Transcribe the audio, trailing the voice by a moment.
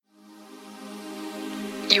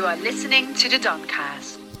You are listening to the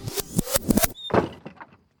Doncast.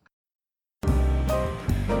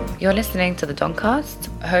 You're listening to the Doncast,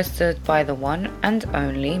 hosted by the one and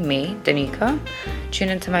only me, Danica. Tune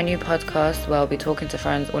into my new podcast where I'll be talking to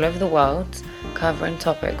friends all over the world, covering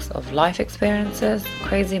topics of life experiences,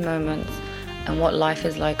 crazy moments, and what life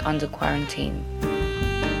is like under quarantine.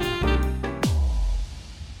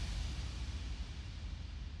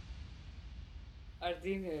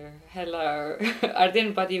 Ardin, hello.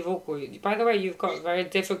 Ardin Badivuku. By the way, you've got a very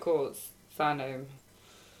difficult surname.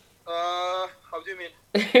 How do you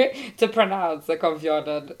mean? To pronounce, I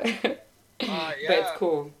confiado. Yeah. But it's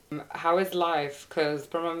cool. How is life? Because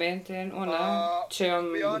per momento, una,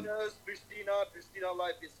 to be honest, Pristina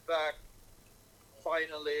life is back.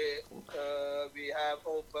 Finally, we have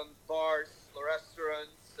opened bars,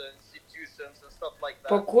 restaurants, institutions and stuff like that.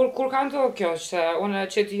 Po kur kanë do kjo që unë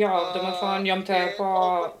që t'javë, do më thonë jam të po...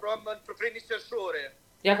 Për prej një qershore.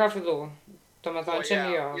 Ja ka fillu, do më thonë që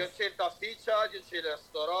një javë. Jënë qelë kafiqa, jënë qelë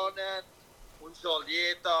restoranet, unë qolë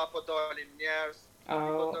jeta, po dalim njerës.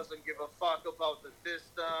 People doesn't give a fuck about the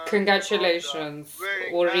distance. Congratulations,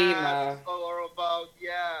 urime. Or about,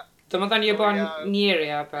 yeah. Do më thonë je bon njëri,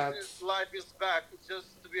 Life is back, it's just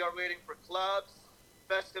we are waiting for clubs.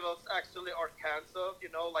 Festivals actually are cancelled, you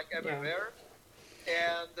know, like everywhere.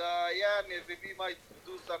 Yeah. And maybe we might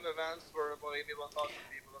do some events for maybe 1,000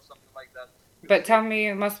 people or something like that. But tell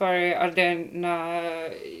me, mas pari, Ardin, na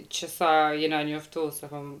që sa jena njoftu, se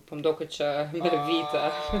po mdoket që me vite.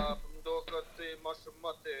 Mdoket ma shumë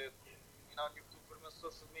më të jena njoftu për me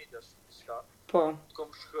social media, shka. Po.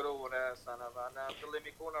 Kom shkërune, sa në vene,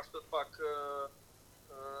 fillim ikona është të pak...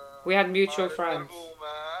 We had mutual friends.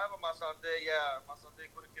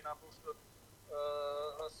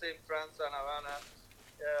 Same friends and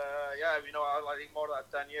we know I think more than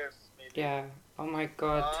 10 years maybe. Yeah. Oh my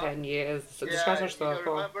god, 10 years. You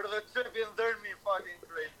remember the trip in Dermi, fucking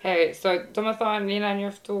crazy. Hey, so do më thonë jena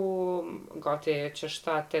njoftu gati që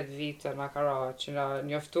 7-8 vite në kara, që na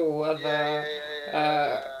njoftu edhe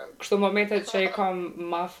kështu momentet që I kam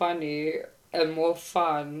ma funny and more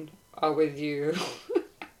fun are with you.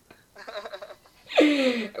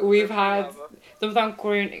 We've had do më thonë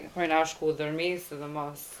kur na shku dërmi se dhe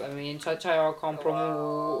mas, I mean, qaja kam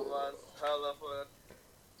promu. Hell of a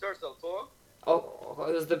turtle talk. Oh,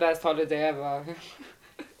 it was the best holiday ever.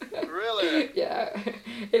 Really? Yeah,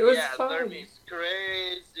 it was fun. Yeah, Dermi's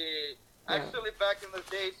crazy. Yeah. Actually, back in the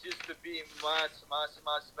days used to be much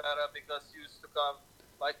better because used to come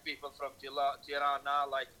like people from Tirana,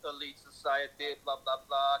 like elite society, blah blah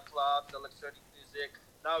blah, clubs, electronic music.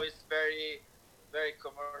 Now it's very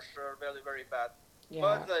commercial, very bad. Yeah.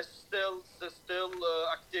 But there's still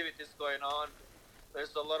activities going on.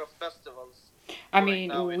 There's a lot of festivals. I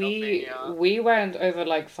mean, we went over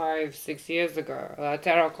like 5-6 years ago.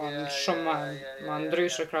 Terracon, Shuman,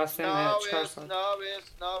 Mandrisha Krasin,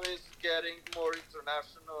 now it's getting more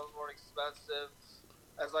international, more expensive.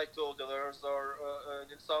 As I told you, there's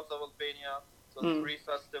in south of Albania, so 3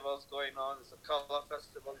 festivals going on. There's a Kala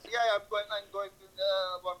festival. I'm going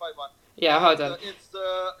one by one. Yeah, hold on.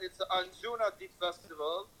 It's Anjuna Deep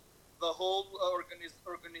Festival. The whole organizers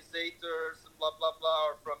and blah blah blah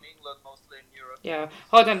are from England, mostly in Europe. Yeah,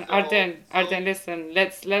 hold on, Ardin, listen.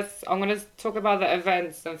 Let's. I'm gonna talk about the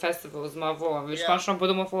events and festivals more. Which kanske på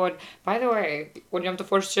dem forward. By the way, when you have to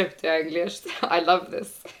force ship to English, I love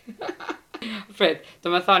this. Fred, de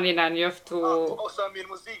har fan innan you have to. Also min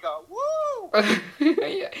musika. Woo!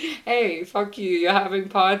 Hey, fuck you! You're having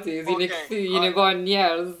parties. You go on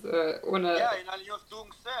years. Yeah, innan you have to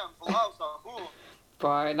sem for house.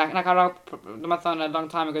 Boy, na kara, do më thonë, a long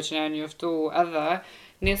time ago që ne njoftu edhe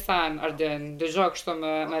Nisan Ardin, dëgjoj kështu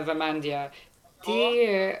me vëmendje. Ti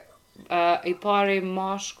I pari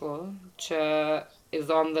mashkull që is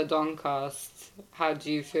on the Doncast. How do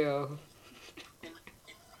you feel?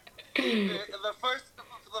 The first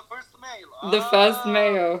male. The first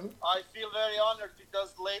male. I feel very honored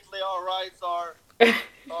because lately our rights are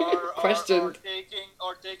questioned.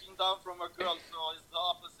 Are taking down from a girl, so it's the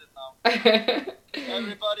opposite now.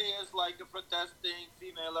 Everybody is like protesting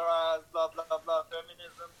female rights, blah blah blah,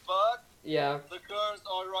 feminism, but the girls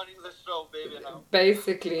are running the show, baby, now.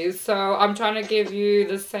 Basically, so I'm trying to give you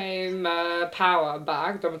the same power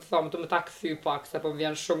back. Do më ta kthy pak se po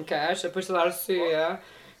vjen shumë keq, e për këtë arsye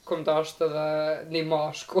kom dashur edhe një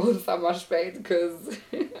mashkull sa më shpejt, because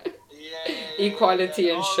equality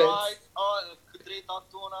and shit. Drejtat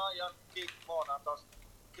tona janë kik mona, tash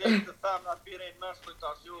krejtë femna t'birejnë meshkuj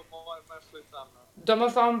tash, ju meshkuj femna. Do më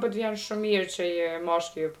thonë për t'vjen shumë mirë që je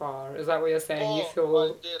mashkull I parë. Is that what you're saying? You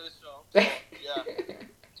feel... Yeah.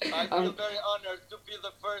 I feel very honored to be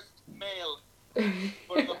the first male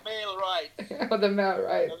for For the male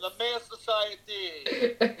rights. The male society.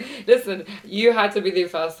 Listen, you had to be the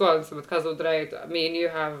first one, so because of drejt, I mean, you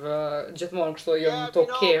have gjithmonë kështu Yeah, jom we to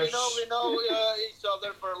know kesh. each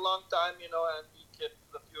other for a long time, and we kept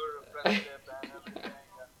the pure friendship and everything.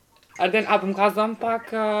 Ardin, apo më ka zënë pak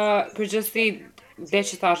përgjithësi dhe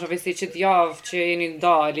që tash, obviously që t'javë që jeni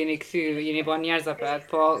dalë, jeni kthy, jeni bën njerëz apet,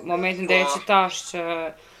 po momentin deri që tash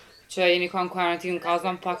që jeni kanë karantinë, ka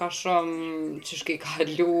zënë pak a shumë që shki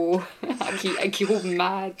kalu, a ki hub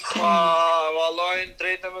mat. Wallahi, in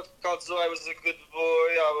drejtë me të kallëzoj, I was a good boy,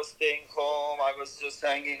 I was staying home, I was just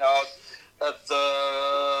hanging out at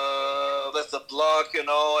the block,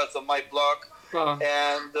 at my block. Po.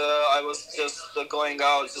 And I was just going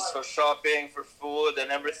out just for shopping, for food and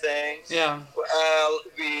everything. Yeah. Well,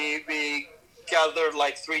 we gathered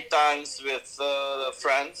like 3 times with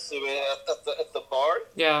friends at the bar.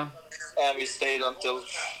 Yeah. And we stayed until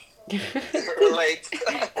late.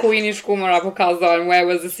 Ku jeni shku mëra po ka zënë, where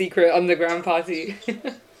was the secret underground party?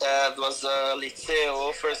 It was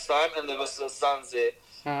Liceo first time, and it was Zanzi.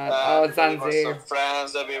 Zanzi. We were some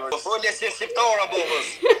friends that we were... Folje si shqiptara, bobës.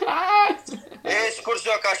 Shkur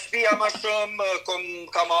që ka shpia ma shumë,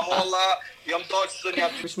 ka ma holla, jam dalë që një...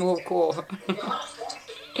 Kush më hub kohë.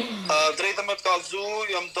 Drejtë me të kallëzu,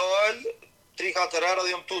 jam dalë 3-4 herë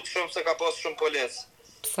dhe jam tutë shumë se ka pas shumë policë.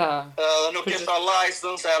 Psa? Nuk kisha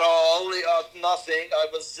license at all, nothing. I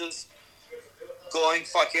was just going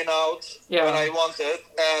fucking out when I wanted,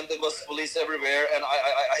 and there was police everywhere, and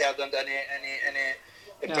I hadn't any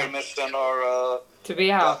permission or to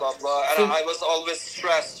be out. Blah, blah, blah. And I was always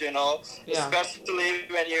stressed, especially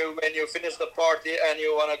when you finish the party and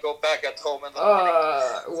you want to go back at home in the morning.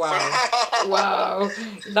 Wow. Wow.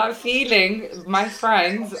 That feeling, my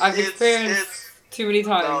friends, I've experienced too many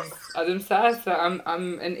times. I'm sad, so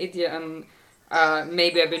I'm an idiot, and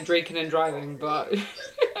maybe I've been drinking and driving, but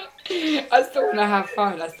I still want to have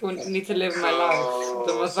fun. I still need to live my life.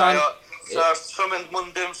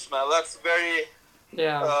 That's very...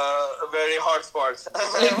 a very hard sport.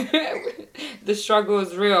 The struggle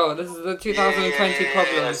is real. This is the 2020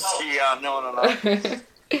 problem. Yeah, no.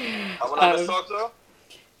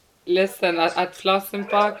 Listen, at flasim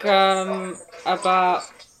pak about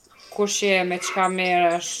kush je, me çka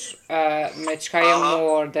merresh, me çka je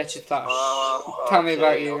morë dhe që thash. Tell me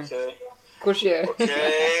about you. Kush je?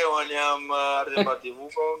 Okay, unë jam Ardin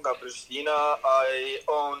Badivuku nga Prishtina. I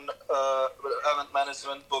own event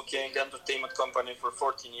management, booking, entertainment company for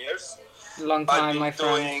 14 years. Long time, my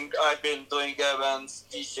friend. I've been doing events,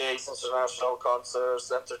 DJs, international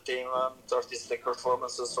concerts, entertainment, artistic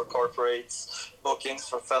performances for corporates, bookings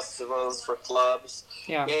for festivals, for clubs.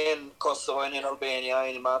 Yeah. In Kosovo, in Albania,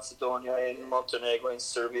 in Macedonia, in Montenegro, in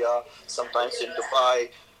Serbia, sometimes in Dubai.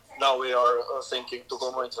 Now we are thinking to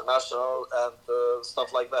go more international and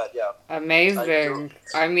stuff like that, yeah. Amazing.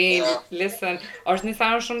 I mean, listen, është një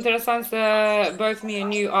sa shumë interesant se both me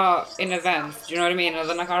and you are in events, do you know what I mean?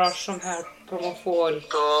 Edhe na ka rashë shumë herë për më fol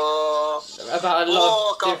about a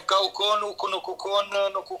lot. Nuk u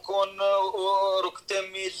kon rukëtim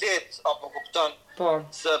I let, apo kupton? Po.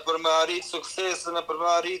 Se për me arrit suksesin e për me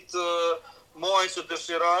arrit mojnë që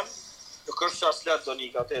dëshiron, nuk është qas let do një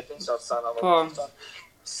gatetin, qas sana. Po.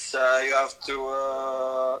 So you have to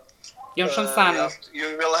you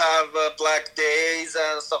will have black days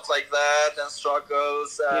and stuff like that, and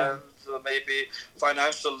struggles and maybe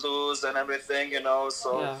financial lose and everything,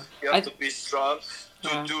 so you have to be strong to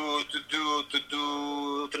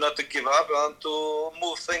not to give up and to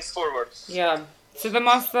move things forward. Yeah. So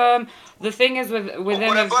the thing is within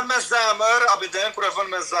kur e bën me zemër, abiden kur e bën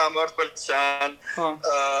me zemër të pëlqen.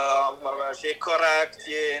 Je korrekt,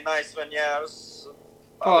 je nice me njerëz.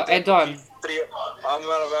 Po, e don.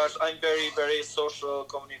 I'm very, very social,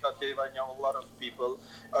 communicative. I know a lot of people.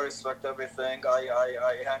 I respect everything.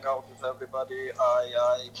 I hang out with everybody.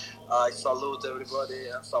 I salute everybody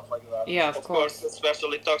and stuff like that. Yeah, of course.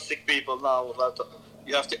 Especially toxic people now that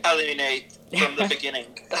you have to eliminate from the beginning.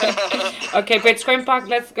 Okay, but going back,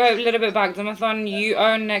 let's go a little bit back. Domethon, you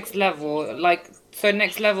own Next Level, so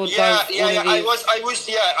Next Level does all of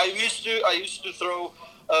these. I used to throw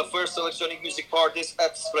first electronic music parties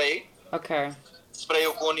at Spray. Okay. Spray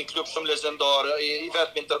u kon një klub shumë legjendar, I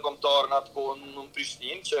vetëm interkombëtar në atë kohë në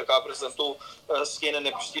Prishtinë, që ka prezantu skenën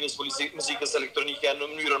e Prishtinës për muzikës elektronike në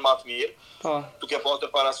mënyrën më të mirë. Po. Duke pasur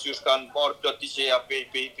parasysh kanë marrë plot DJ-a për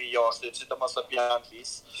jashtë, sidomos në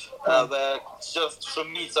Pjantlis. Edhe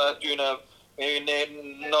shumica e tyre në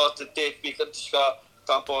 98 diçka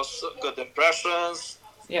kanë pas good impressions.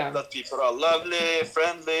 Yeah. That people are lovely,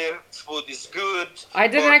 friendly, food is good. I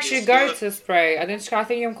didn't actually go to Spray. I think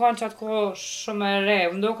jam konçat ko shumë e re.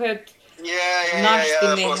 Më duket Nashti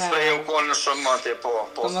me po sprej u her. konë shumë aty, po.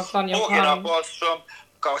 Do më thonë jam Kena kanë. pas shumë,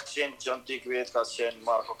 ka qenë John Digweed, ka qenë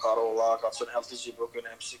Marco Carola, ka qenë LTG Brooklyn,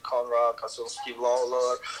 MC Conrad, ka qenë Steve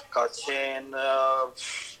Lawler, ka qenë...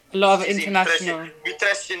 A lot of international.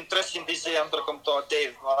 300 DJ jam tërkombëtar,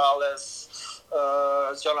 Dave Morales,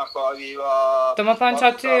 Gjana Kaviva... Do më thonë që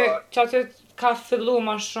aty ka fillu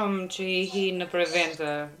ma shumë që i hi në për evente.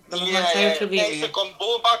 Do më thonë që ajo fillimi. Se kom bo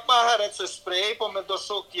pak ma heret se spray, po me do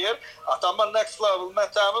shok tjerë, ata ma next level me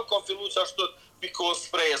temën, kom fillu që ashtu because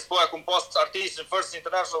sprayes, po e kom pas artistin first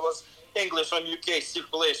international was English on UK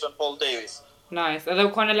circulation, Paul Davis. Nice. Edhe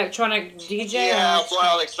u konë electronic DJ? Yeah, u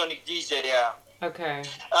konë electronic DJ, yeah. Okay.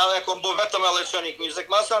 Edhe kom bo vetëm electronic music.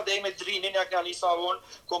 Masa ndej me Drinin, jak nga nisa vonë,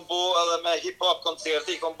 kom bo edhe me hip-hop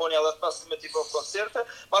koncerte, kom bo një edhe 15 hip-hop koncerte.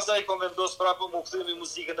 Masa i kom vendos prapë mu këthy me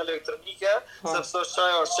muzikën elektronike, sepse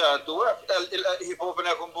qajo është që e duhe. Hip-hopin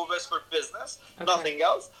e kom bo veç për business, nothing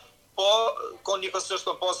else. Po, kon një kësështë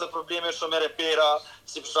kom pasë probleme shumë me repera,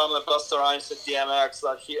 si për shumë me Busta Rhymes e DMX,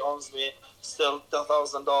 like he owns me still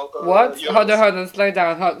 $10,000. What? Hold on, slow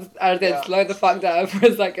down. Ardin, slow the fuck down for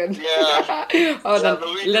a second. Yeah. Hold on. The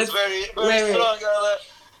weed is very strong.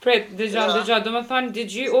 Prit, Dejan, do më thonë, did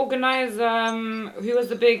you organize, who was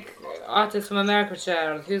the big artist from America,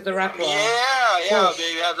 Charles? Who's the rapper? Yeah,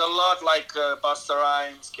 we had a lot like Busta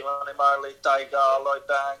Rhymes, Kevin Marley, Tyga, Lloyd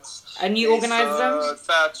Banks. And you organized them?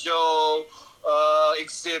 Fat Joe,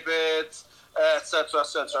 Exhibit, etc.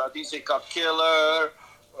 DJ Cut Killer,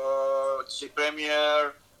 DJ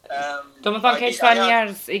Premier. Do më thonë, keq ta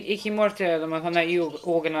njerës I ki morë të, do më thonë, that you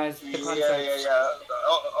organized the concert. Yeah.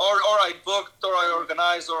 Or I booked, or I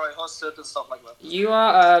organized, or I hosted, and stuff like that. You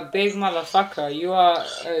are a big motherfucker. You are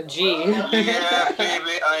a G. Yeah,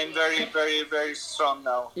 baby, I'm very, very, very strong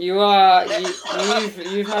now. You've had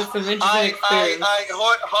some interesting experience.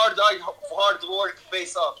 Hard work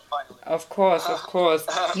pays off, finally. Of course.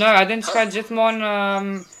 No, I didn't try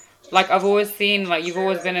gjithmonë, like I've always seen, like you've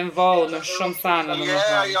always been involved in shumë sana.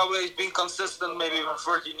 Yeah, I've always been consistent, maybe for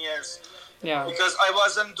 14 years. Yeah. Because I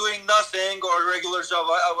wasn't doing nothing or a regular job.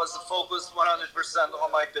 I was focused 100%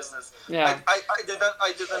 on my business. Yeah. I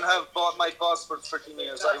didn't have my boss for 13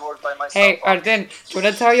 years. I worked by myself. Hey, Ardin, do you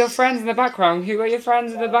want to tell your friends in the background? Who are your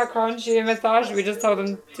friends in the background? She and Massage. We just told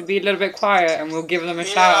them to be a little bit quiet and we'll give them a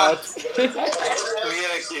shout out.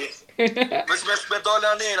 Me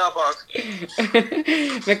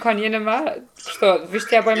kanë jene ma, kështu, vish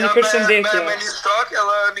t'ja bëjmë një përshëndetje. Me një stak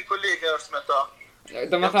edhe një kolege është me ta.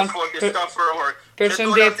 Do më thonë,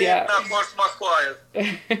 përshëndetje.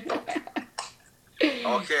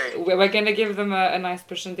 Okay. We're gonna give them a nice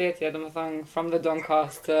përshëndetje, do më thonë, from the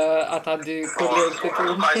Doncast, ata dy kolegë të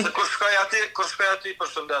tu. Hajse, kur shkoj aty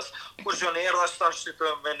përshëndes. Kur gjën erdha shtash që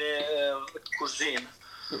me një kuzhinë.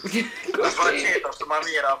 Vaqeta, është ma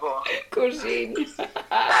mira, po. Kuzhinë.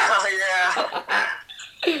 Yeah.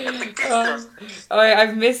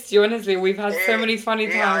 I've missed you, honestly. We've had so many funny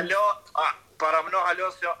times. Para më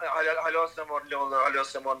halosem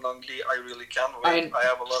on Angli, I really can't wait. I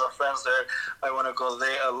have a lot of friends there. I want to go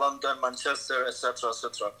there, London, Manchester, etc.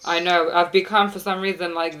 I know. I've become, for some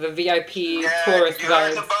reason, like the VIP tourist You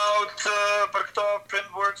guide. heard about për këto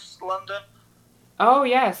Printworks London? Oh,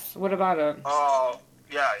 yes. What about it? Oh,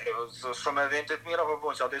 yeah, it was shumë eventet mira po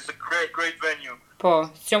bunqa. It's a great venue.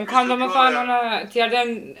 Po, që më kanë do më thonë, t'ja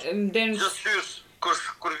den... Just hysh, kur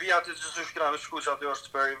vi aty just hysh këna me shku që aty është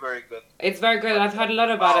very, very good. It's very good, I've heard a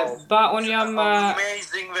lot about it. But unë jam...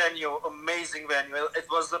 Amazing venue. It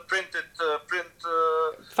was the print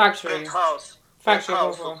factory. Print house. Factory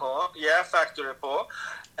po. Yeah, factory po.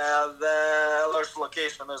 And the large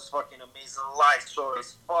location is fucking amazing. Light show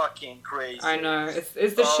is fucking crazy. I know,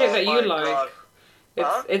 it's the shit that you like.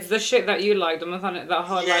 God. It's the shit that you like, that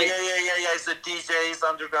whole Yeah, like... Yeah, it's the DJs,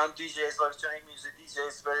 underground DJs, electronic music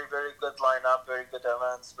DJs, very, very good lineup, very good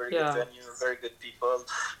events, very good venue, very good people,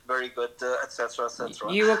 very good, etc.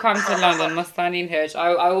 You will come to London, must stand in here.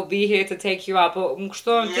 I will be here to take you out. Po, më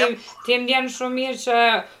kështu, tim ndjen shumë mirë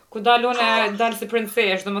që ku dalone dalë si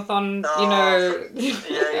princesh, do më thonë, you know,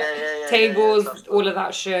 tables, all of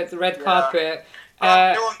that shit, red carpet.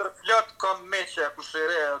 Londër plot kom meqe,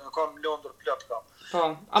 kushire, kom Londër plot kom.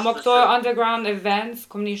 Po, ama këto underground events,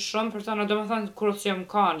 kom një shumë persona, do më thonë, kur që më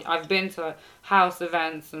kanë, I've been to house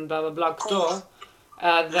events and blah blah blah këto.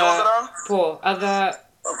 Po, edhe...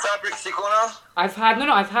 Fabric Sikona? I've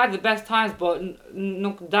had the best times, but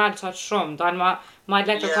nuk dalë qatë shumë, dalë ma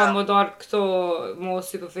letë kom më dalë këto more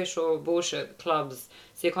superficial bullshit clubs,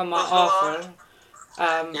 si kom ma offer.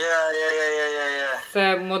 Se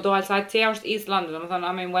më dohet sa atje është East London, do të thënë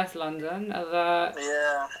I'm in West London, edhe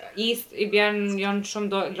East I bjen janë shumë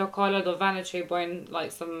lokale do vende që I bojnë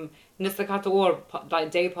like some 24 orë like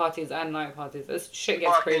day parties and night parties. Shit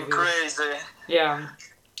gets crazy. Yeah.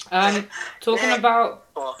 Talking about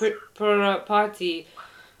per party,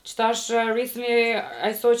 qëtash recently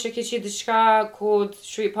I saw që ke qi diçka called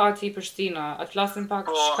Street Party Prishtina. A të flasim pak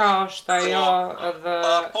çka është ajo edhe...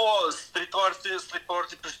 Street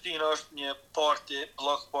Party Prishtina është një party,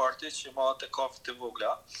 block party që ma të kafet të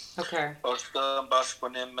vogla. Është në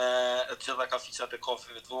bashkëpunim me të gjitha kafiqat e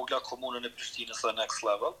kafeve të vogla, komunën e Prishtinës dhe next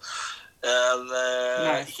level. Edhe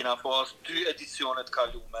I kena pas 2 edicionet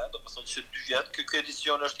kalume, do më thonë që 2 vjetë, kjo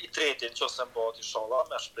edicion është I tretin që ose më bat inshallah,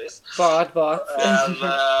 me shpres. Bat.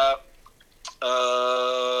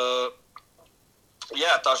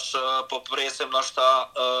 Edhe, tash po presim nashta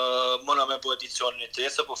mëna me bo edicionin I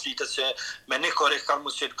tretë, se po flitet që me një korek kanë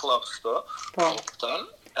mu qenë clubs këto.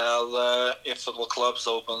 And if the clubs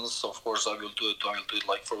opens, of course I will do it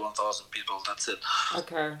like for 1,000 people, that's it.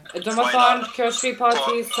 Okay. Do më thonë, kjo Street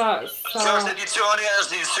Party sa... Kjo është edicioni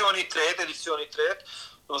I tretë. Do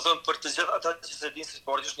më thonë, për të gjithë ata që se dinë Street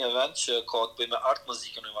Party është një event që ka të bëj me art,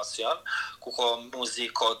 muzikë, inovacion, ku ka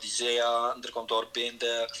muzikë, ka DJ-a, ndërkombëtar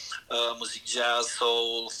bende, muzikë jazz,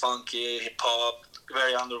 soul, funky, hip-hop,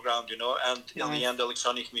 very underground, you know, and in the end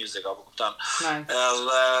electronic music, apo kupton.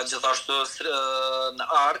 Edhe gjithashtu në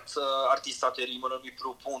art, artistat e ri mënon mi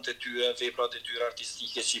pru punët e tyre, veprat e tyre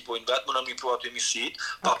artistike që I bojnë vetë, mënon mi pru aty mi shit,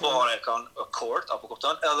 pa pare kanë court, apo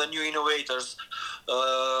kupton, edhe new innovators,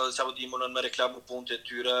 që apo di mënon me reklamu punët e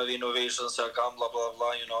tyre, innovations që kanë bla bla bla,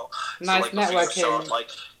 you know. Nice networking.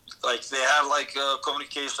 Like they have like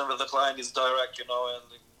communication with the client is direct, you know, and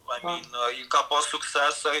I mean, I ka pas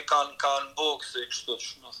sukses se kanë boks e kështu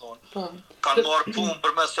që më thonë. Kanë marrë punë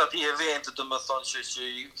për mes që ati eventit, do më thonë që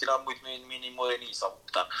kina mujtë me minimo e njësa.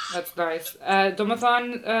 That's nice. Do më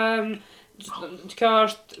thonë, kjo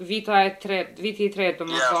është viti I tretë, do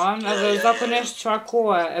më thonë, edhe zakonisht çfarë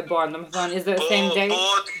kohe e bën, do më thonë, is it the same day?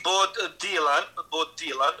 Bot Dylan,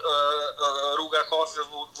 rruga kafe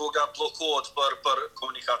rruga bllokohet për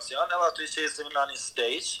komunikacion, edhe aty që jesim në një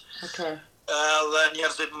stage. Dhe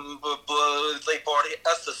njerëzit they party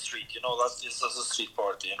at the street, you know, that's a street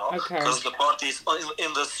party, you know, because the party is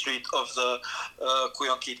in the street of the ku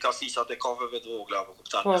janë kit kafiqat e kafeve të vogla, apo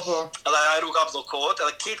kupton. Edhe ai rruga bllokohet,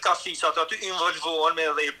 edhe kit kafiqat aty involvohen me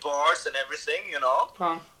their bars and everything, you know.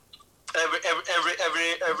 Every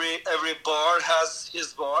bar has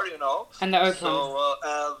his bar, you know. And they're open. So,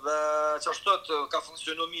 çashtot ka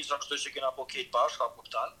funksionuar mirë kështu që kena po këtë bashkë, ka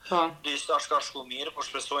kupton. Dish tash ka shku mirë, po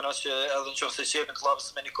shpresojna që edhe nëse qep në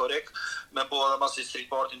klubs me një korek, me bo edhe mas street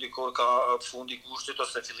party dikur ka fundi kushtit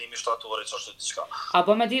ose fillimi shtatorit çashtot diçka.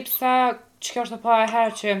 Apo më di pse çka është e para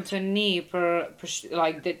herë që jam të ni për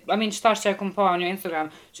like I mean çtash që e kom pa në Instagram.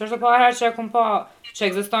 Çka është e para herë që e kom pa që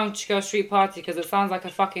ekziston çka street party because it sounds like a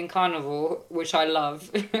fucking carnival, which I love.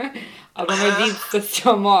 Apo më di pse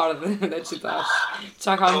s'jam marrë dhe çtash.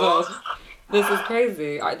 Çka ka ndodhur? This is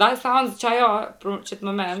crazy. That sounds çit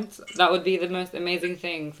moment. That would be the most amazing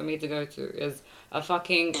thing for me to go to is a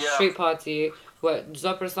fucking street party where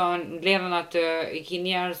çdo person mbledhen aty, I ki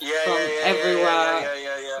njerëz from everywhere.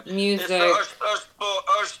 Music.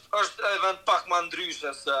 Është event pak më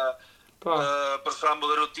ndryshe se për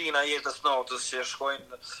shembull rutina jetës natës që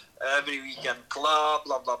shkojnë every weekend club,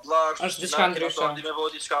 bla bla bla. Është diçka ndryshe. Me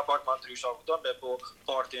vodi diçka pak më ndryshe, kupton, me po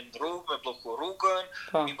party në rrugë, me blloku rrugën,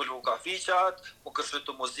 me blloku kafiqat, po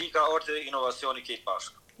kërshtu muzika, arti, inovacioni këtë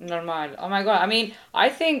bashkë. Normal. Oh my god. I mean, I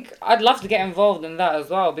think I'd love to get involved in that as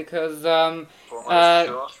well because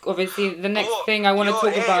obviously the next thing I want to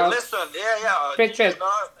talk about. Listen, Trip.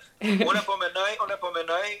 Unë po menoj, me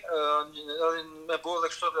bo dhe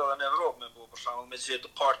kështu edhe në Evropë, me bo për shembull me gjithë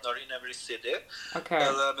partner in every city.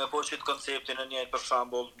 Edhe me bo qitë konceptin e njëjtë për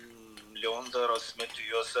shembull Londër, ose me ty,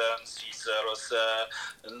 ose në Zvicër, ose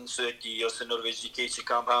në Suedi, ose Norvegji, që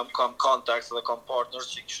kam contacts dhe kam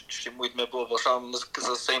partners që kështu mujtë me bo për shembull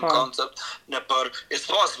the same concept në për it's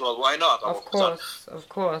possible, why not? Of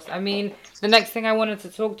course. I mean, the next thing I wanted to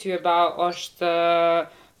talk to you about është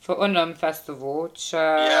for UNUM Festival, që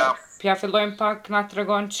pja fillojmë pak na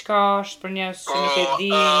tregon çka është për njerëz që nuk e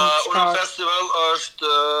dinë çka. UNUM Festival është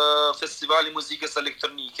festivali i muzikës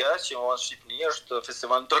elektronike, që në Shqipëri është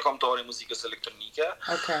festival ndërkombëtar i muzikës elektronike.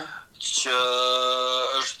 Që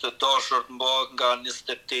është dashur të mbahet nga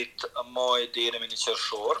 28 maj deri në 1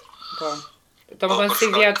 qershor. Të më thënë si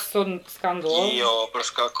vjetë sot në skandal. Jo, për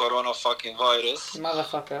shka corona fucking virus.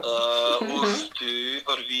 Motherfucker. Është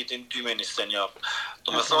për vitin 2021.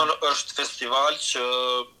 Të më thonë është festival që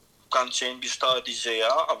kanë qenë mbi 7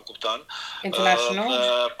 DJ-a, apo kupton? International?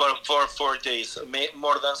 For 4 days,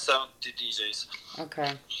 more than 70 DJs.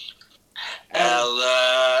 Okay. I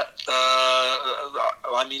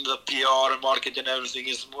mean, the PR and market and everything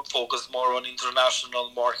is focused more on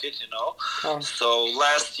international market, you know. Oh. So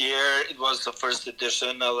last year it was the first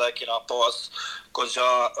edition, like, you know, pas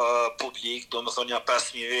goxha publik, do më thonë ja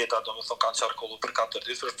 5.000 veta, do më thonë kanë qarkullu për 4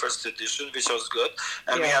 ditë for first edition, which was good.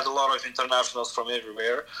 And we had a lot of internationals from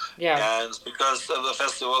everywhere. Yeah. And because the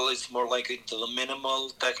festival is more like into the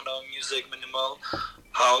minimal techno music, minimal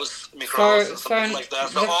house, micros, and something like that.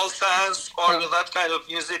 So all fans or that kind of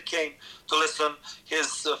music came to listen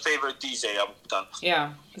his favorite DJ.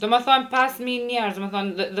 Yeah. Do më thonë 5.000 njerëz, do më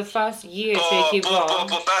thonë the first year që e ki bërë.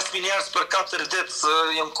 Po 5.000 njerëz për 4 ditë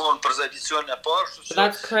jam konë për edicionin e parë.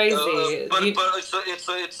 That's crazy.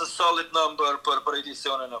 It's a solid number për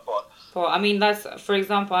edicionin e parë. Po, I mean, that's, for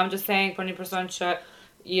example, I'm just saying për një person që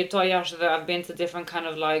jetoj jashtë dhe I've been to different kind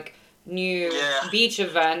of like new beach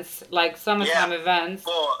events, like summertime events.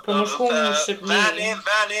 Për më shku në Shqipni.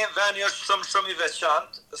 Veni është shumë I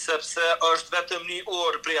veçantë, sepse është vetëm 1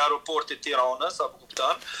 orë prej aeroportit Tiranës, apo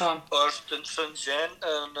kupton? Është në Shënxhen,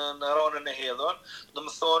 në ranën e Hedhën. Do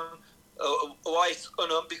më thonë, why it's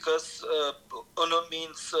UNUM? Because UNUM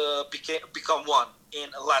means become one in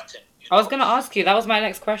Latin. I was going to ask you, that was my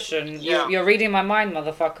next question. You're reading my mind,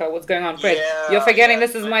 motherfucker. What's going on? You're forgetting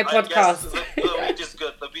this is my podcast.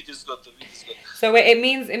 The beat is good. So wait, it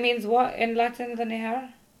means what in Latin,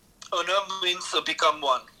 Daniela? UNUM means become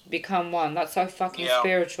one. Become one. That's so fucking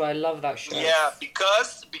spiritual. I love that shit. Yeah,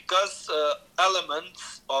 because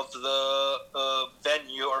elements of the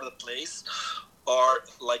venue or the place are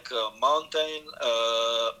like mountain,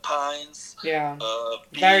 pines,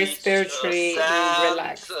 beach, very spiritually sand,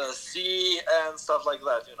 relaxed, sea and stuff like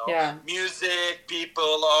that, you know. Yeah. Music,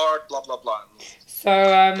 people, art, blah blah blah. So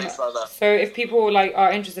so if people like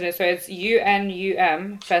are interested in it, so it's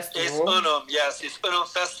UNUM festival. It's UNUM, yes, it's UNUM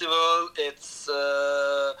festival. It's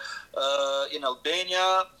in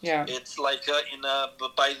Albania. Yeah. It's like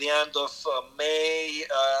by the end of May,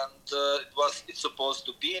 and it's supposed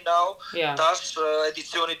to be now. Yeah. Tash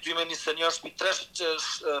edicioni 2021 është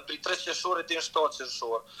pri 3 qershorit deri në 7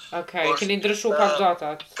 qershor. Okay, keni ndryshuar pak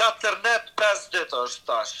datat. 4-5 ditë është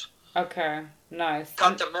tash. Okay, nice.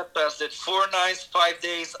 4-5 ditë, 4 nights, 5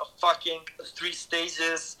 days, fucking 3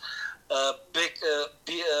 stages.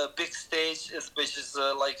 Big stage, which is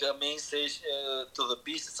like a main stage to the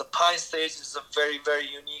beach. It's a pine stage. It's a very, very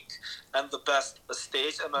unique and the best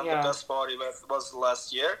stage. And then the best party was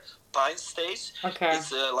last year. Pine stage. Okay.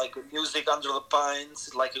 It's like music under the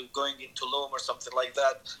pines, like going into Loam or something like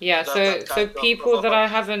that. Yeah. So people that I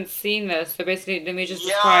haven't seen this. So basically, let me just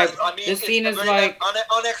describe. I mean, the scene is like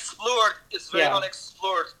unexplored. It's very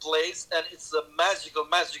unexplored place, and it's a magical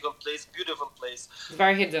place, beautiful place. It's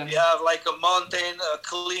very hidden. You have like a mountain, a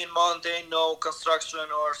clean mountain, no construction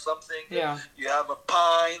or something. Yeah. You have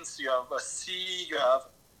pines. You have a sea. You have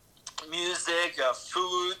music, you have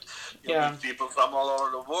food, you meet people from all over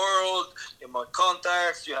the world, you make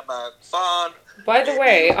contacts, you have fun. By the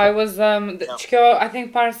way, I was I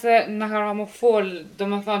think para se na haramo full, do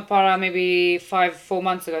më thon para maybe 4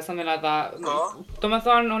 months ago, something like that. Do më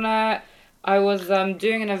thon I was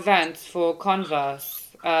doing an event for Converse,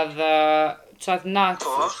 the Chat Nuts,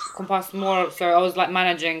 Compass more, so I was like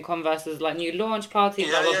managing Converse's like new launch party,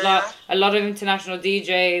 blah blah blah. A lot of international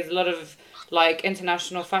DJs, a lot of like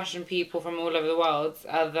international fashion people from all over the world.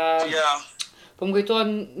 Po më kujtohet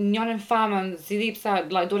njërin famën, si di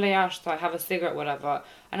pse, like dole jashtë, have a cigarette, whatever.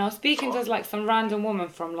 And I was speaking to like some random woman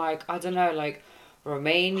from like, I don't know, like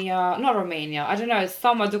Romania, not Romania, I don't know,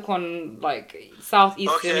 somewhere dukon like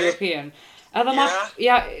Southeastern European. And then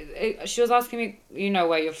she was asking me, you know,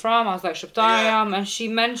 where you're from. I was like, Shqiptariam, and she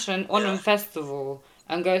mentioned UNUM festival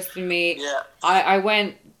and goes to me, I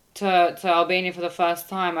went to Albania for the first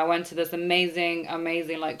time. I went to this amazing,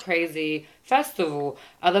 like crazy festival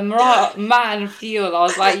at the Man Field. I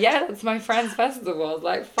was like, yeah, that's my friend's festival. I was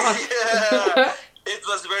like, fuck. Yeah. It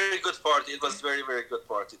was a very good party. It was very, very good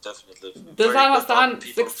party, definitely. Does that not sound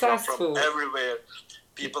successful? From everywhere.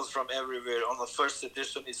 People from everywhere. On the first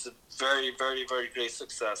edition, it's a very, very, very great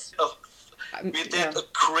success. We did a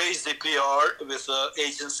crazy PR with an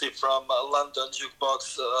agency from London,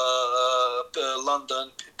 Jukebox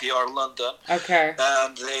London, PR London. Okay.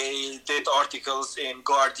 And they did articles in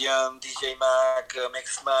Guardian, DJ Mag,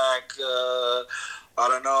 Mix Mag, I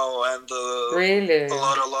don't know, and really? a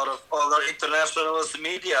lot of other international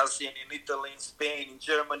medias in Italy, in Spain, in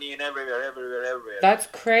Germany, and everywhere. That's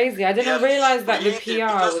crazy. I didn't realize that the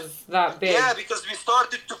PR was that big. Yeah, because we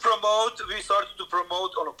started to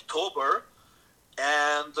promote on October,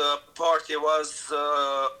 and the party was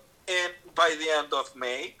by the end of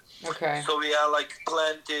May. Okay. So we had like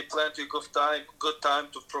plenty good time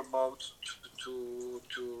to promote, to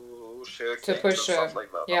share To things and push stuff it.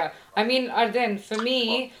 like that. Yeah. I mean, Ardin, for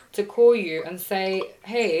me to call you and say,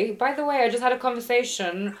 hey, by the way, I just had a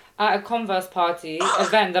conversation at a Converse party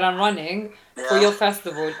event that I'm running for your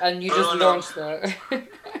festival, and you just launched it.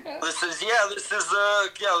 This is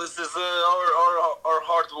our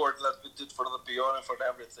hard work that we did for the PR and for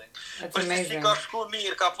everything. That's amazing.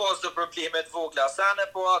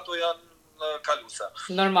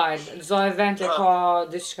 Normal, çdo event e ka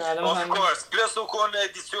diçka, Of course, plus u kon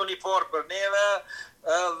edicioni I parë për neve,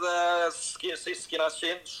 edhe s'kena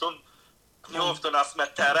qenë shumë njoftën as me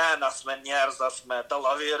teren, as me njerëz, as me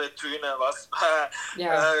dallavere tyne, as me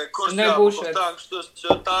kursja, kuptan, kështu që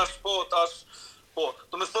tash,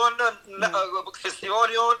 do me thonë,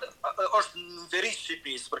 festivali jonë është në veri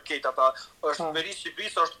Shqipëris, për këtë ata, është veri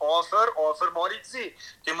Shqipëris, është ofër Malitësi.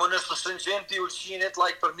 Ti më nështë shënqen të ulqinit,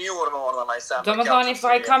 like për një orë më orë dhe najsem. Do me thonë, if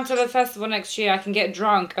I come to the festival next year, I can get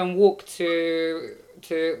drunk and walk to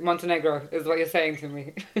Montenegro, is what you're saying to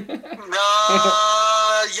me. It's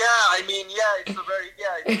very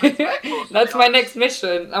close. That's my next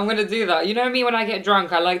mission. I'm gonna do that. You know me, when I get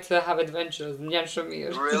drunk, I like to have adventures.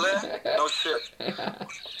 Really? No shit.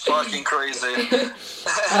 Fucking crazy.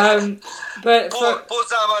 But po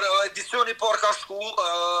zamër, edicioni parë ka shku,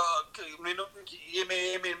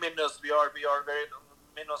 jemi minus, we are very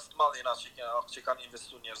minus të madh jena që kanë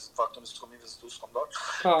investu njerëz, në fakt unë s'kom investu, s'kom dorë.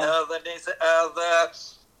 Edhe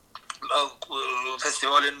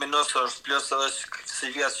festivalin minus është plus edhe si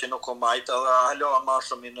vjes që nuk o majt, edhe halo ma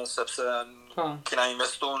shumë minus, sepse kena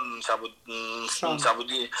investu në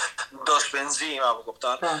qabudi do shpenzim, apo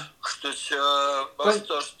kuptan. Kështu që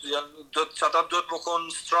ata duhet më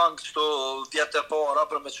konë strong qëto vjetë e para,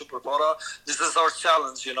 për me që për para. This is our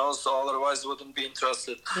challenge, so otherwise wouldn't be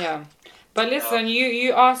interested. Yeah. But listen,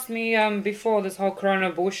 you asked me before this whole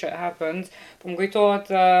corona bullshit happened. We thought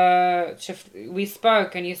we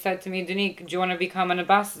spoke, and you said to me, Danique, do you want to become an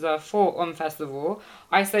ambassador for Festival?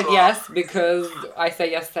 I said yes, because I say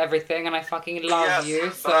yes to everything, and I fucking love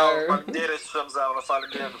you. So, I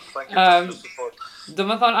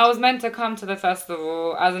was meant to come to the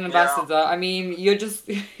festival as an ambassador. I mean, you're just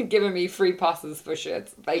giving me free passes for shit.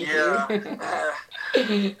 Thank you.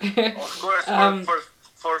 Of course,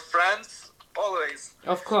 for friends. Always.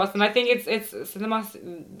 Of course, and I think it's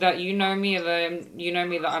that you know me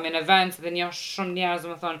that I'm in events, then you're shumë njerëz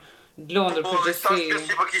më thon Londër për gjithësi.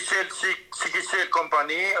 Si ki qel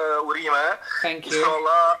kompani, urime. Thank you.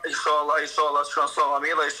 Inshallah,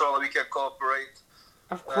 inshallah we can cooperate.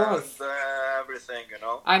 Of course. And everything,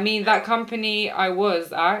 I mean, that company I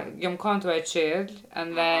was at, jom konto e qel,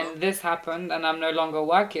 and then this happened, and I'm no longer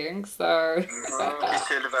working, so...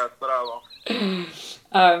 Bravo.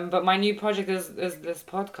 But my new project is this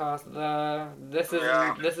podcast. This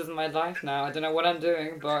is my life now. I don't know what I'm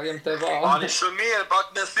doing, but I'm so Ani shumë mirë,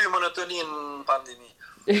 pak me thy monotoninë pandemi.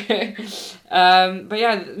 But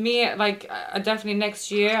yeah, me, definitely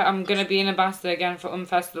next year I'm gonna be an ambassador again for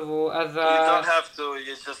Festival. You don't have to,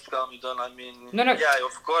 you just come, No. Yeah,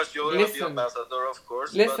 of course, you will be ambassador, of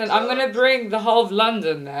course. Listen, but, I'm gonna bring the whole of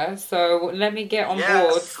London there, so let me get on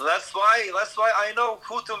board. That's why I know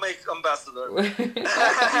who to make ambassador.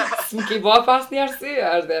 Smuki bo pas një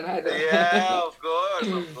arsye, then. Yeah, of course.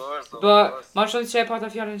 But ma shumë që e pata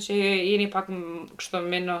fjallin që jeni pak kështu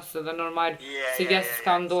minus dhe normal, si vjes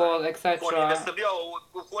skandal, etc.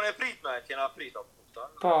 Kone pritme, kena prita.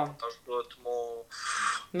 Po. Tash duhet mu...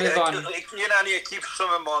 Jena një ekip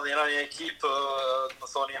shumë e madhe, jena një ekip, më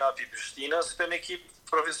thonë jena pi Prishtinës, për një ekip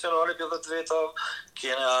profesionale për dhe të veta,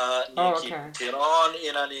 kena një ekip Tiran,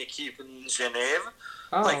 jena një ekip në Genève,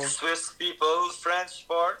 like Swiss people, French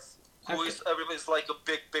parts, everybody's like a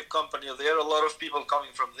big company there, a lot of people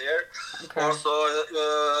coming from there. Okay. Also,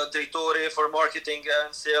 direttore for marketing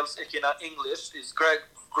and sales, kena English, is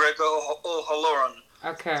Grego O'Halloran.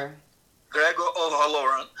 Okay. Grego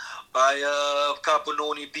O'Halloran. Ka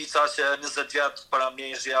punu një pizza që 20 vjet për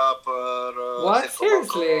amnezia, për... What?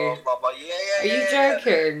 Seriously? Yeah. Are you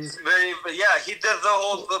joking? He did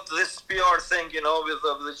this PR thing, with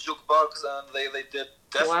the jukebox, and they did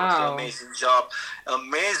definitely amazing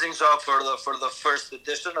job for the first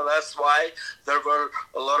edition, and that's why there were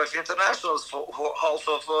a lot of internationals.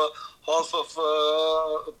 Half of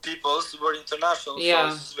people were international, so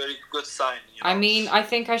it's a very good sign. I mean, I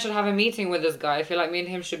think I should have a meeting with this guy. I feel like me and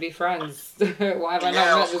him should be friends. Why have I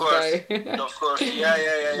not met this guy? Of course, yeah.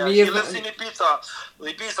 He lives in Ibiza.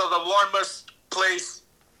 Ibiza, the warmest place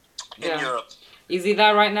in Europe. Is he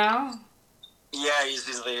there right now? Yeah,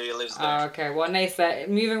 he lives there. Okay, well, Nasa,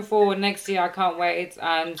 moving forward next year, I can't wait.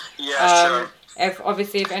 And Yeah, sure.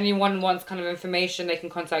 if anyone wants kind of information, they can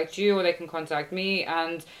contact you or they can contact me.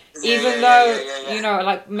 And Yeah, even yeah, yeah, though, yeah, yeah, you yeah. know,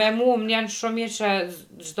 like, me mu m'njan shumë mirë që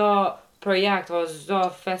çdo project or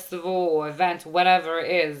çdo festival or event, whatever it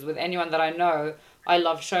is, with anyone that I know, I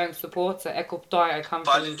love showing support. So e kuptoj, I come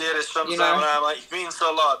from, Faleminderit shumë you know. Zamra, it means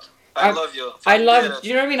a lot. I I love you. I love, Faleminderit. do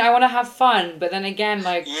you know what I mean? I want to have fun, but then again,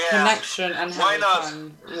 like, Yeah. connection and Why having not?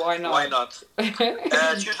 fun. Why not? Why not?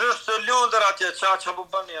 Që është Londra atje, që po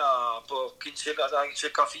bën ja, po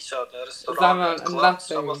që kafiçat, Zaman, restorantet, clubs,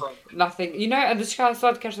 çfarë po thon? nothing. You know, at the shka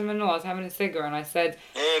sot kështë me I was having a cigarette and I said,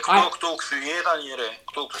 Këtu kthyeta njëre,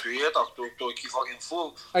 këtu kthyeta, këtu ki fucking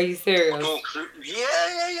full. are you serious?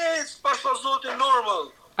 Yeah, it's pashta zotin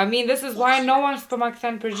normal. I mean, this is why no one's për ma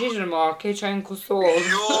këthen përgjigjen më, ke që në Kosovë.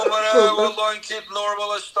 Jo, mëre, vëllojnë kit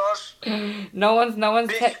normal është tash. No one's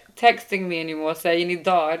texting me anymore, saying you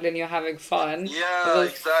dad and you're having fun. Yeah,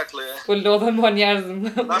 exactly. Kull lodhe më njerëz.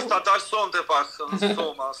 Nash ta dalë sonte pak, në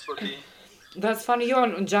soma, s'pëti. That's funny, jo,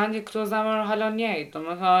 në gjendje këto zemër halon njejt, do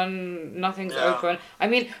më thonë, nothing's open. I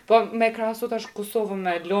mean, po me krahasu tash Kosovën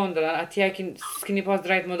me Londrën, atje s'kini pas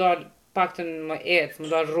drejt më dalë pak të më ecë, më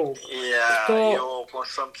dalë rrugë. Yeah, jo, po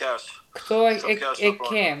shumë kesh. Këto e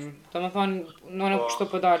kem, do më thonë, në kështu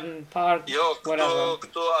po dalë në park, Jo,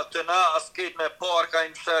 këto atë na as kejt me parka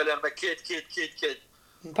i mshelen, me kejt.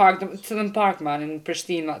 Park, to the park, man, in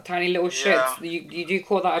Pristina, tiny little shits. You do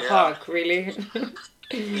call that a park, really?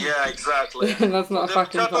 Yeah, exactly. That's not a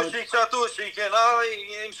fucking park.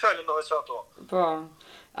 Bro,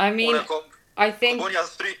 I mean, I think... Unë janë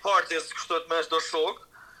street parties, kështu të mesh do shok.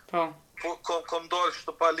 Kom dalë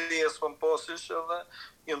kështu palijes, kom pasish edhe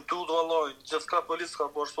jem tu do allojnë, gjithë ka polis ka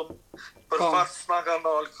bo shumë për farë s'na ka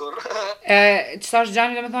nalë kër. Qëta është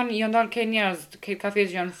gjani dhe me thonë, janë dalë kejt njerëz, kejt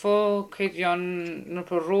kafez janë full, kejt janë në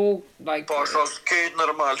për rrugë, like... Po, është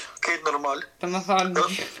kejt normal. Dhe me thonë...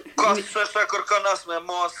 Ka se kërkan as me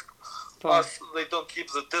mask, as they don't keep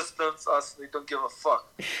the distance, as they don't give a fuck.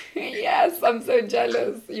 Yes, I'm so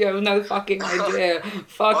jealous. You have no fucking idea.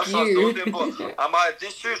 Fuck you. Ama e di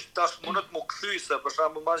qysh tash mundet mu kthy se për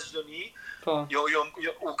shembull mas çdo një, jo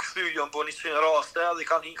u kthy, jo më bëni 100 raste dhe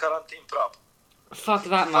kanë një karantin prap. Fuck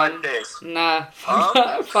that, man. Nah, fuck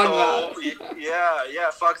that.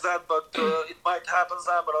 Yeah, fuck that, but it might happen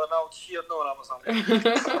Zamra now shit no Ramazan.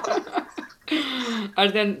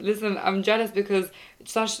 Ardin, listen, I'm jealous because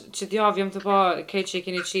që t'javë jam të pa kej që i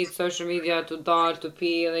keni qitë social media të dalë, të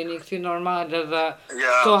pi dhe një këty normal dhe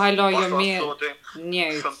to hajlo jo mirë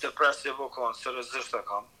njët. Shumë depresiv u konë, seriozisht e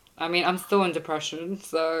kam. I mean, I'm still in depression,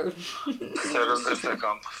 so... Seriozisht e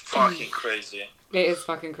kam, fucking crazy. It is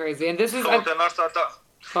fucking crazy, and this is... Sote nështë ata,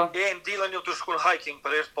 e ndilën ju të shkun hiking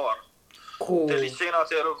për herë parë. Cool. Të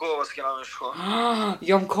licenat e Rrogovës kena me shku.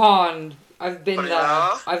 Jom kon, I've been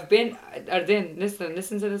there. Ardin,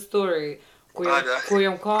 listen to the story. Ku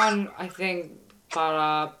jom kon, I think,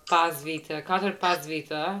 para 5 vite, 4-5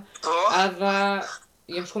 vite. Edhe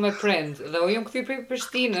jom shku me prind. Dhe u jom këthy për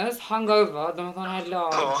Prishtinës, hungover, dhe më thonë hajla,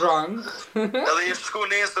 drunk. Edhe jeshtë shku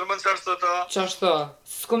nesër, më në qashtë të ta? Qashtë.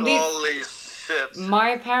 S'kum dit. Holy shit.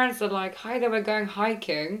 My parents are like, hi, they were going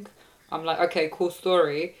hiking. I'm like, okay, cool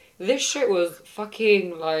story. This shit was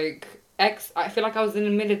fucking like I feel like I was in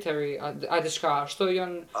the military. I described. So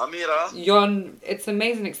Amira. It's an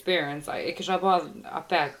amazing experience. Ik kisha ba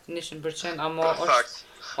apet, 100%, amo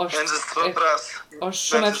është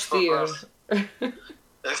shumë e vështirë.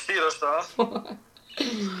 E vështirë është, ha?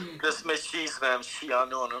 Plus me qizme, më shia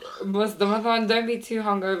nonën. Mos, do më thonë, don't be too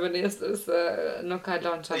hungover nesër, se nuk ka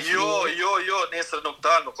lanë qatë. Jo, nesër nuk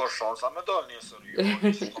dalë, nuk ka shansa me dalë nesër. Jo,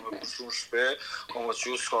 ka me pushu në shpe, ka me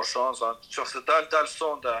qusë, s'ka shansa. Që se dalë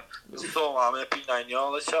sonde, soma, me pina i një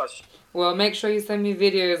dhe qaq. Well, make sure you send me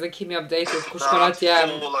videos and keep me updated, ku shkon atje.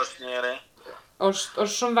 Full është njeri. është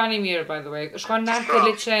shumë vani mirë, by the way. Shkon në të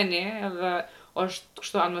liqeni, edhe... është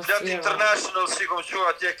kështu atmosfera. Gjatë international si kom që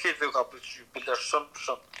atje ketve ka përqy, pëllë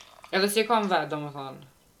shumë. Edhe si e kam vetë, do më thonë.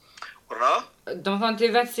 Përna? Do më thonë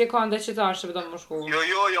ti vetë si e kam dhe qëtarë që do më shku.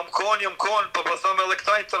 Jo, jom konë, për thëmë edhe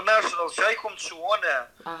këta international, që a i kom që one,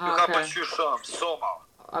 ju ka përqy shumë, soma.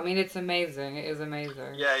 I mean, it's amazing. It is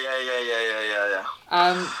amazing. Yeah.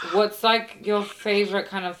 What's like your favorite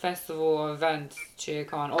kind of festival or event që e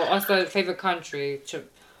kam? Or also favorite country që...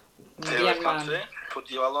 Favorite country? Po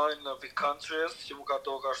t'i valojnë në Big Countries, që mu ka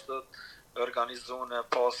toka është organizune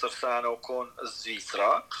pasër sene o konë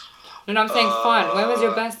Zvicra. No, I'm saying fun. When was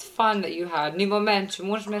your best fun that you had? Një moment që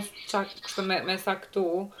mund me saktu,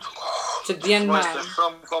 që t'vjen ma. S'moj se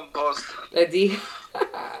shumë kom pas. E di.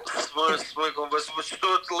 S'moj kom pas. Më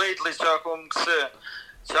qëtot lately që a kom këse.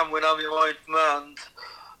 Qam ujna mi mojt mend,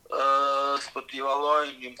 s'po t'i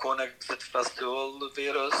vallojnë, jëm kon Exit Festival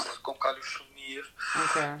verës, kom kalu shumë mirë.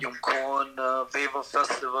 Okay. Jëm kon Wave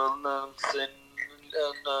Festival në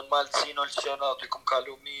Malcino Lqena, aty kom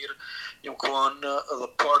kalu mirë. Jëm kon The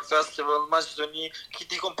Park Festival, Maqedoni,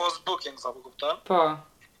 kiti kom pas booking, sa po kupton? Po.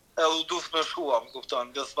 Edhe u duf me shkua, më kupton,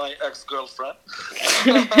 with my ex-girlfriend.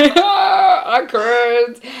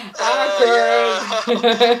 Awkward.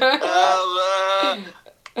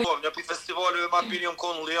 Po, një pi festivali ma pini jëm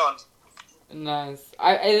kon në Lian. Nice.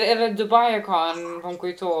 Edhe Dubai e kanë, po më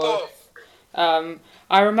kujtohet. Po,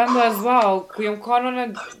 I remember as well,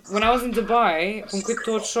 when I was in Dubai, po më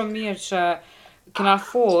kujtohet shumë mirë që kena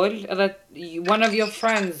fol, edhe one of your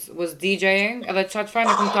friends was DJing, edhe qatë friend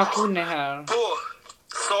e kom taku në herë. po,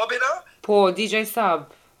 Sabina? Po, DJ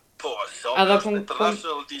Sab. Po, Edhe Sabina është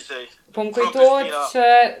international DJ. Po më kujtohet që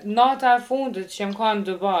nata e fundit që jem ka në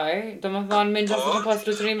Dubai, do më thonë me njësë kom pas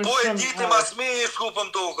lutrimin Po, e shumë. diti mas me i shku për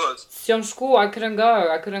më duket. Si jom shku, I couldn't go, I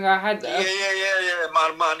had...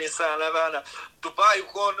 Marmani sana vana. Dubai u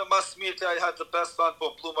konë mas mirë të I had the best fun po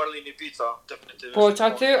Blue Marlini Pizza, definitivisht. Po, që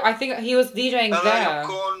aty, I think he was DJing Edhe there. jëm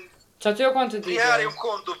konë, Që aty o konë të njëherë DJ. jëm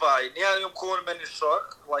konë Dubai, njëherë jëm konë me një shok,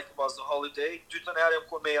 like it was a holiday, dytën herë jëm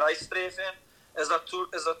konë me i rajstrefin, as a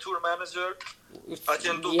tour manager, atje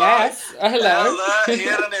në Dubai. Yes, hello. Edhe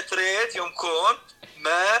herën e tretë jëm konë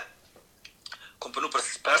me, kom përnu për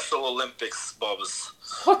Special Olympics, babës.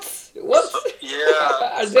 What? What?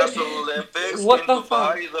 Yeah, Special Olympics What in the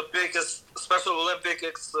Dubai, the biggest Special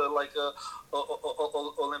Olympics, like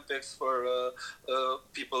Olympics for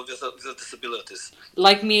people with disabilities.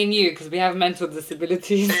 Like me and you, because we have mental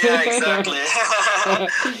disabilities. Yeah, exactly.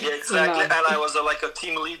 Yeah, exactly. No. And I was like a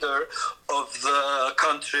team leader of the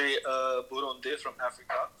country Burundi from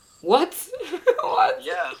Africa. What? What?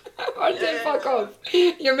 Yeah. Ardin, fuck off.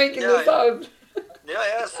 You're making Yeah, this yeah. up.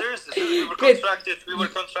 Yeah, seriously. We were Good.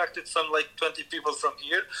 contracted some like 20 people from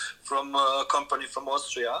here, from a company from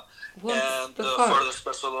Austria, What and the fuck? for the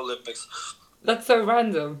Special Olympics. That's so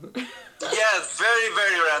random. Yeah, very,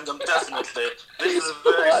 very random, definitely. This is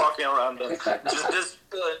very fucking random. Just this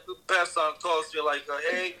person calls me like,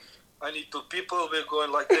 hey, I need 2 people, we're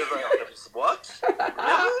going like this. What?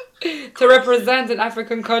 Really? To represent an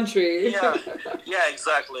African country. Yeah,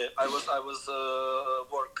 exactly. I was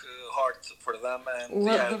work hard for them, and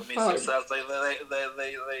What yeah, the I mean, fuck? success. I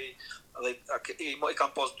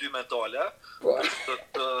kam pas 2 medalje. What?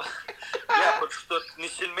 Për çdo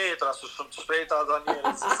 100 metra su shumë të shpejta ata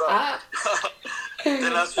njerëz se sa. Dhe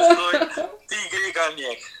na shtoj tigri ka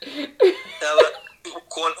njek. Edhe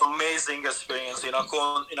kon amazing experience. Ina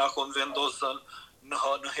kon vendosën në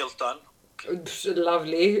Hilton.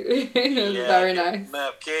 Lovely. Very nice.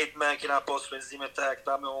 Me kina pas shpenzime të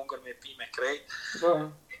hekta, me hongër, me pi, me krejt.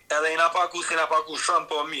 Wow. Edhe ina pagu shumë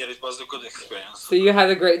po mirë, it was a good experience. So you had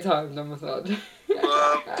a great time, no thought.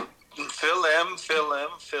 Fillim,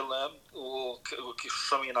 u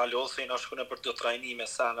shumë jena lodhë, jena shkune për të trajnime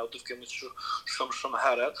sana, u të kemi shumë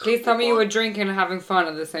herët. Please tell me you were drinking and having fun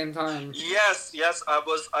at the same time. Yes, I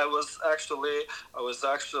was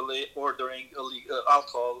actually ordering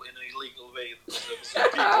alcohol in an illegal way.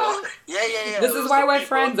 People. Yeah. This is why we're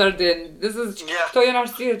friends, Ardin. This is me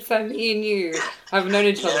and you have known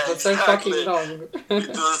each other for so fucking long. We do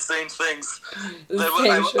the same things.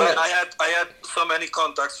 Same shit. I had so many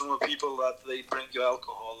contacts from people that they bring you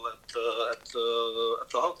alcohol at the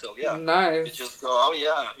hotel. Yeah. Nice. You just go, oh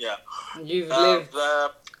yeah. You've lived.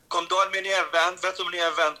 Kom dal me një event, vetëm një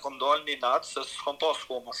event kom dal një natë, se s'kom pas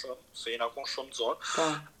shko më shumë, se jena kon shumë zonë.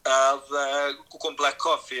 Dhe ku kon Black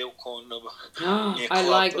Coffee, u kon një I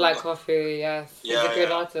like Black Coffee, yes. He's a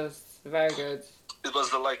good artist. Very good. It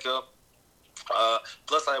was like a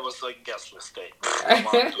plus I was like guest list day.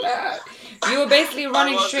 You were basically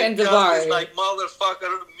running shit in Dubai. Like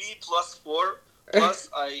motherfucker, me plus 4. Plus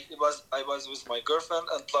I was with my girlfriend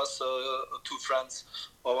and plus 2 friends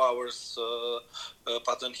of ours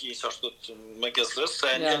patën hi që ashtu me guest list. Se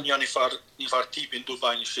një far tipi në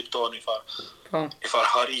Dubai, një shqiptar, një far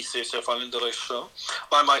harisi që falenderoj shumë.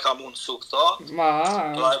 Ma ka mund su këta.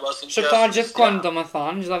 Shqiptar gjithkon do më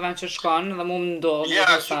thonë, gjitha vend që shkon dhe mu më ndohë.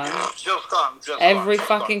 Yeah, gjithkon. Every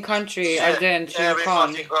fucking country are doing që Every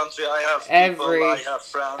fucking country I have people, I have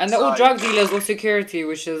friends. And they're all drug dealers or security,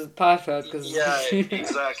 which is perfect. Yeah,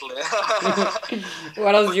 exactly.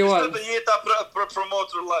 What else do you want?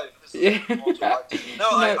 Promoter life. Yeah. No,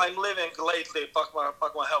 I'm living lately pak ma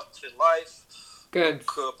healthy life. Good.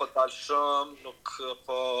 Nuk po dal shumë, nuk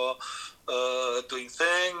po doing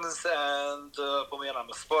things and po më jena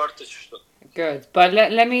me sport e qështu. Good. But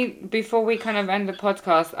let me, before we kind of end the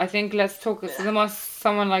podcast, I think let's talk. So there must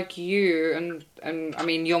someone like you, and I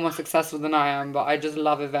mean, you're more successful than I am, but I just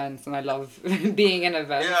love events and I love being in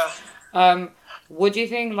events. Yeah. What do you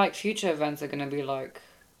think like future events are going to be like?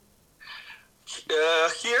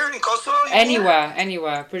 Here in Kosovo?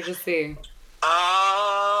 Anywhere. Pretty see.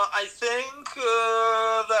 I think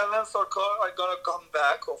the events are gonna come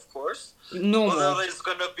back, of course. Normal. But there's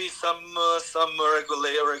gonna be some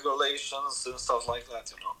regulations and stuff like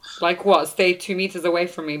that, you know. Like what? Stay 2 meters away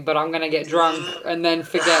from me, but I'm gonna get drunk and then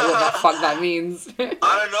forget what the fuck that means. I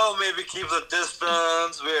don't know. Maybe keep the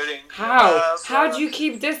distance, wearing. How? How do you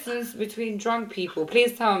keep distance between drunk people?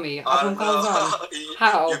 Please tell me. I don't know.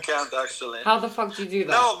 How? You can't actually. How the fuck do you do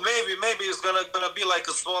that? No, maybe it's gonna be like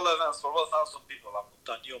a small event for 1,000 people.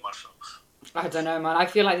 I don't know, man. I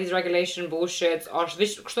feel like these regulation bullshits are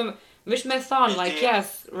which method, like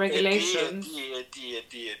yes, regulations.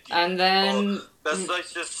 And then what's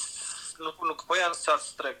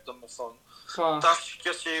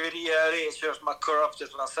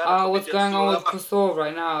going on with Kosovo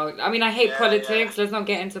right now? I mean, I hate politics. Let's not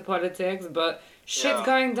get into politics, but shit's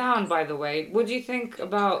going down. By the way, what do you think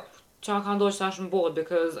about Chakandosh Sashin board?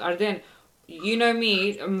 Because Ardin, you know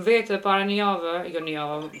me, vete para një javë,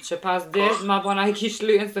 që pas dit, ma bona I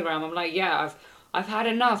kishlu Instagram. I'm like, yeah, I've had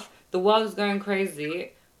enough. The world is going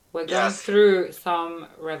crazy. We're going through some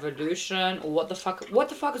revolution. What the fuck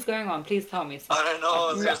is going on? Please tell me something. I don't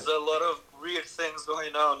know. There's a lot of weird things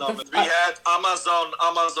going on. We had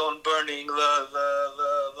Amazon burning the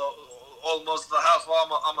almost the half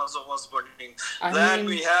of Amazon was burning. Then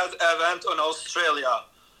we had event on Australia.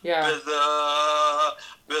 Yeah.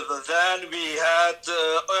 Then we had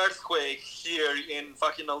earthquake here in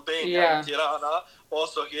fucking Albania, in Tirana,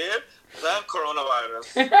 also here. Then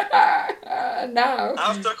coronavirus. No.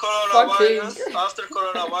 After coronavirus,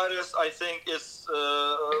 I think it's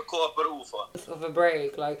Cooper UFO. Of a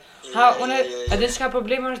break, like how when I just got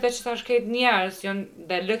problemer është që tash këtë njerëz janë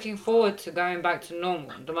they're looking forward to going back to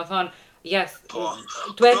normal. Do të thonë, yes.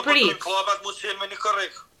 Tu e prit. Klubat mund të jenë me një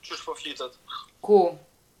korrekt, ç'është po flitet. Ku?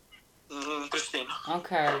 Prishtinë.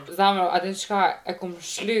 Okay. Zamro, a din çka e kum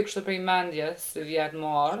shly kështu për mendjes se vjet më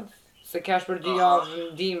ardh. Se cash për 2 javë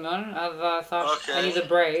ndimën, edhe thash I need a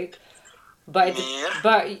break. But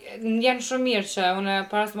janë shumë mirë që unë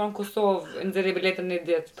para se marrë në Kosovë nxjerrë biletën një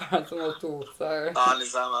ditë para se më tu. Ani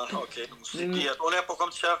zaman, okay. Unë po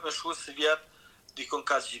kam qef me shku si vjet dikon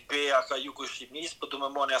ka Gjipeja, ka jugu Shqipënisë, po du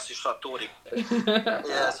me moni as i shtatori.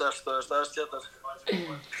 Yes, është tjetër.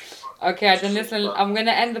 Okay, then listen, I'm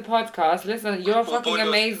gonna end the podcast. Listen, you're fucking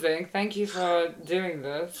amazing. Thank you for doing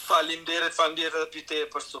this. Faleminderit pite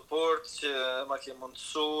për support, që ma ke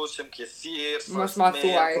mundësu, që më ke thirr, mos ma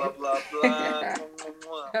thuaj. bla bla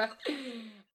bla.